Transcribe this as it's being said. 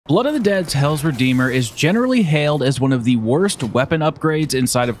Blood of the Dead's Hell's Redeemer is generally hailed as one of the worst weapon upgrades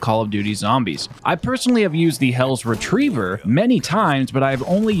inside of Call of Duty Zombies. I personally have used the Hell's Retriever many times, but I've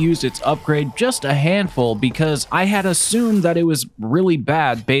only used its upgrade just a handful because I had assumed that it was really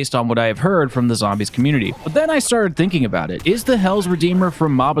bad based on what I have heard from the Zombies community. But then I started thinking about it. Is the Hell's Redeemer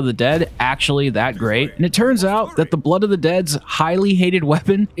from Mob of the Dead actually that great? And it turns out that the Blood of the Dead's highly hated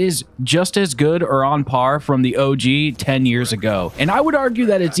weapon is just as good or on par from the OG 10 years ago. And I would argue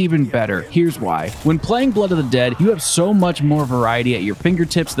that it's even better. Here's why. When playing Blood of the Dead, you have so much more variety at your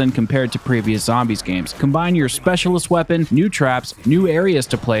fingertips than compared to previous Zombies games. Combine your specialist weapon, new traps, new areas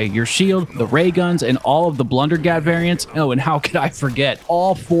to play, your shield, the ray guns, and all of the Blundergat variants. Oh, and how could I forget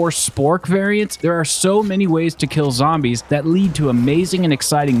all 4 Spork variants? There are so many ways to kill zombies that lead to amazing and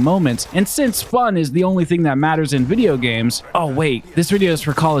exciting moments. And since fun is the only thing that matters in video games... Oh wait, this video is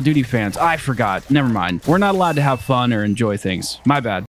for Call of Duty fans. I forgot. Never mind. We're not allowed to have fun or enjoy things. My bad.